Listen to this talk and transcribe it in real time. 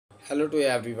Hello to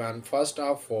everyone. First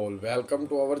of all, welcome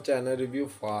to our channel Review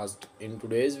Fast. In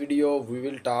today's video, we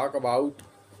will talk about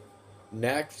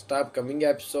next upcoming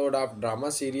episode of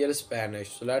drama serial Spanish.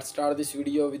 So let's start this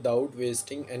video without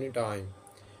wasting any time.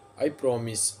 I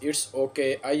promise it's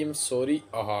okay. I am sorry.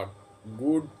 Aha.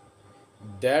 Good.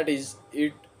 That is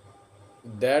it.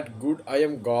 That good. I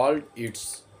am called.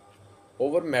 It's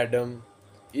over, madam.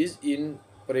 Is in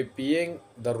preparing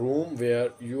the room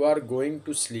where you are going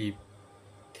to sleep.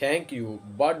 Thank you,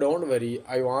 but don't worry,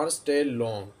 I won't stay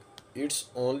long. It's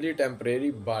only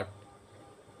temporary, but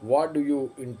what do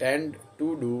you intend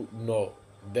to do? No,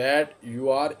 that you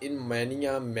are in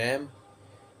mania, ma'am.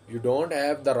 You don't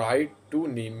have the right to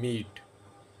meet.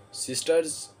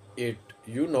 Sisters,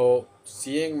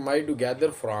 seeing my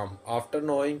together from after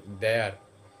knowing their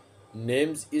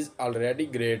names is already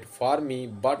great for me,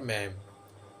 but ma'am,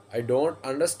 I don't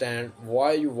understand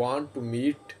why you want to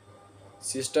meet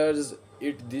sisters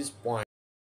at this point.